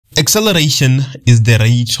acceleration is the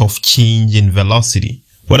rate of change in velocity.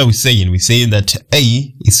 What are we saying? We're saying that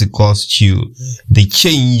A is equals to the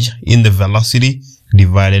change in the velocity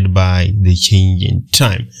divided by the change in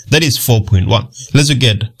time. That is 4.1. Let's look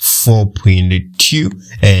at 4.2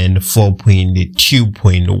 and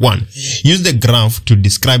 4.2.1. Use the graph to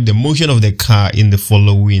describe the motion of the car in the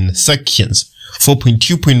following sections.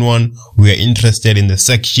 4.2.1, we are interested in the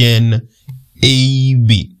section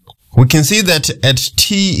AB. We can see that at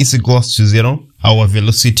t is equals to 0, our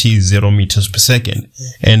velocity is 0 meters per second.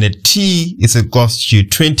 And at t is equals to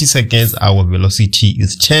 20 seconds, our velocity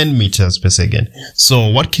is 10 meters per second. So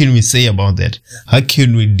what can we say about that? How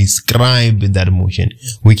can we describe that motion?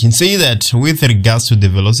 We can say that with regards to the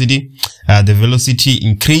velocity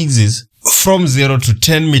increases from 0 to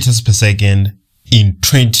 10 meters per second in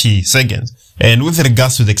 20 seconds. And with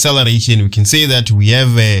regards to the acceleration, we can say that we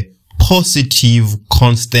have a positive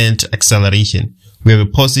constant acceleration. We have a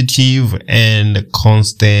positive and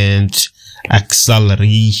constant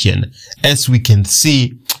acceleration. As we can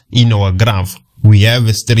see in our graph, we have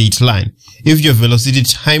a straight line. If your velocity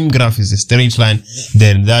time graph is a straight line,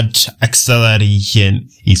 then that acceleration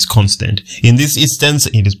is constant. In this instance,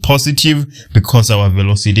 it is positive because our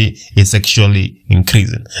velocity is actually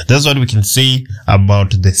increasing. That's what we can say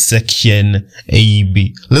about the section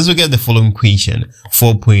AB. Let's look at the following equation,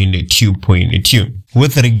 4.2.2.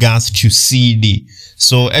 With regards to CD.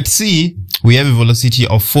 So at C, we have a velocity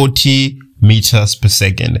of 40 meters per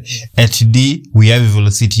second. At D, we have a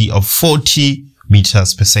velocity of 40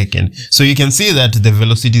 meters per second. So you can see that the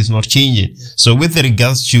velocity is not changing. So with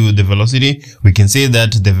regards to the velocity, we can say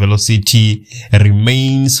that the velocity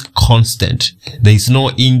remains constant. There is no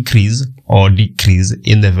increase or decrease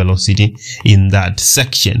in the velocity in that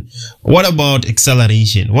section. What about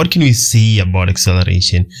acceleration? What can we see about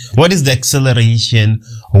acceleration? What is the acceleration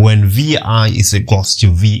when VI is equals to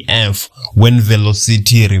VF, when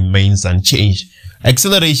velocity remains unchanged?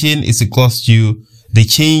 Acceleration is equals to the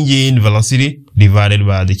change in velocity divided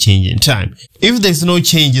by the change in time. If there's no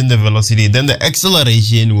change in the velocity, then the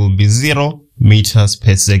acceleration will be 0 meters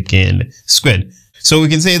per second squared. So we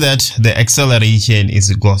can say that the acceleration is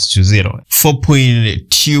equals to 0.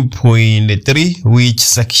 4.2.3, which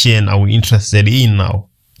section are we interested in now?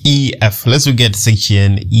 EF. Let's look at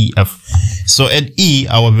section EF. So at E,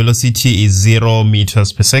 our velocity is 0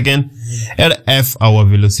 meters per second. At F, our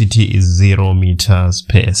velocity is 0 meters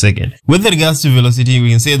per second. With regards to velocity, we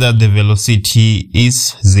can say that the velocity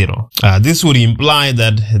is 0. This would imply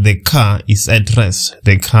that the car is at rest.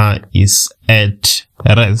 The car is at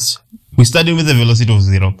rest. We started with a velocity of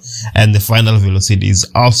 0 and the final velocity is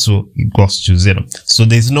also equals to 0. So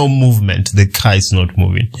there's no movement. The car is not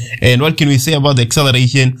moving. And what can we say about the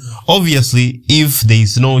acceleration? Obviously, if there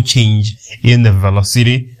is no change in the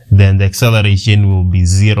velocity, then the acceleration will be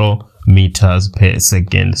 0 meters per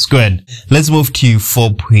second squared. Let's move to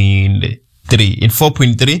 4.3. In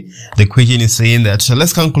 4.3, the question is saying that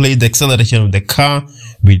let's calculate the acceleration of the car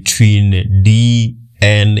between D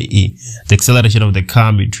and E. The acceleration of the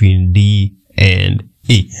car between D and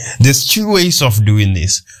E. There's two ways of doing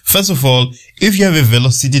this. First of all, if you have a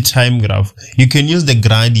velocity time graph, you can use the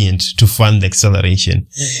gradient to find the acceleration.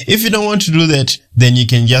 If you don't want to do that, then you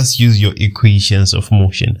can just use your equations of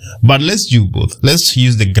motion. But let's do both. Let's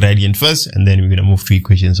use the gradient first, and then we're going to move to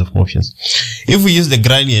equations of motions. If we use the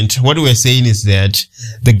gradient, what we're saying is that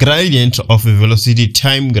the gradient of a velocity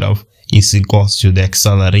time graph is equals to the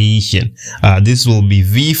acceleration. This will be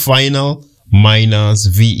V final minus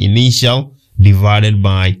V initial divided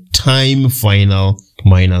by time final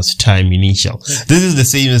minus time initial. This is the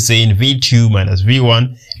same as saying V2 minus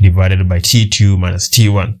V1 divided by T2 minus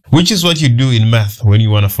T1, which is what you do in math when you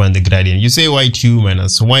want to find the gradient. You say Y2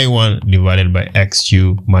 minus Y1 divided by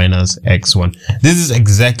X2 minus X1. This is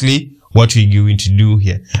exactly what we're going to do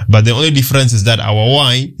here, but the only difference is that our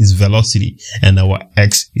y is velocity and our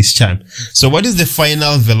x is time. So what is the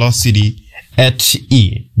final velocity at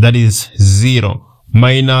E? That is 0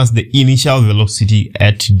 minus the initial velocity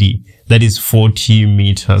at D, that is 40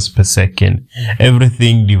 meters per second.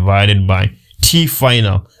 Everything divided by T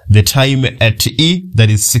final, the time at E, that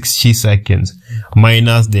is 60 seconds,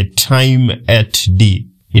 minus the time at D,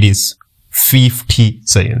 it is 50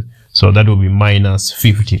 seconds. So that will be minus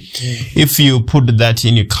 50. If you put that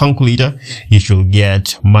in your calculator, you should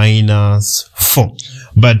get minus 4.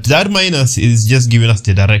 But that minus is just giving us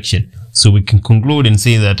the direction. So we can conclude and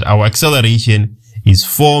say that our acceleration is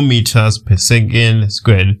 4 meters per second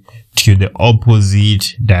squared to the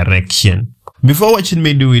opposite direction. Before watching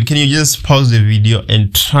me do it, can you just pause the video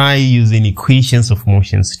and try using equations of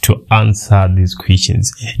motions to answer these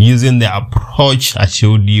questions using the approach I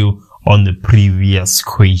showed you on the previous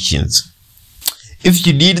questions. If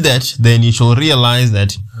you did that, then you shall realize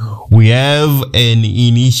that we have an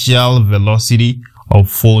initial velocity of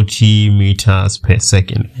 40 meters per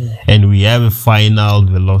second, and we have a final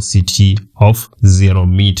velocity of 0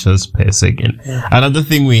 meters per second. Another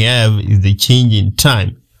thing we have is the change in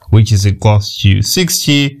time, which is equals to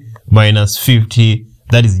 60 minus 50,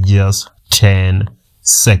 that is just 10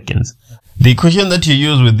 seconds. The equation that you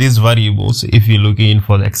use with these variables, if you're looking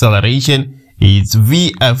for the acceleration, is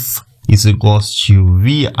VF is equals to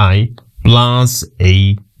VI plus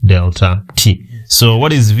A delta T. So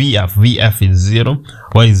what is VF? VF is 0.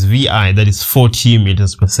 What is VI? That is 40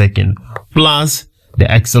 meters per second plus the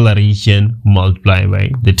acceleration multiplied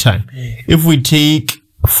by the time. If we take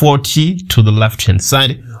 40 to the left hand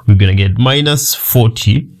side, we're going to get minus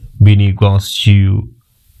 40 being equals to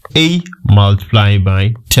A multiplied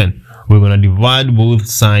by 10. We're going to divide both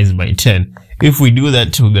sides by 10. If we do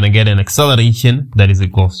that, we're going to get an acceleration that is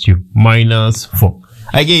equals to minus 4.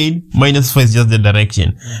 Again, minus 4 is just the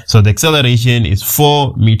direction. So the acceleration is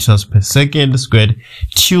 4 meters per second squared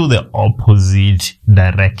to the opposite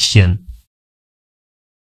direction.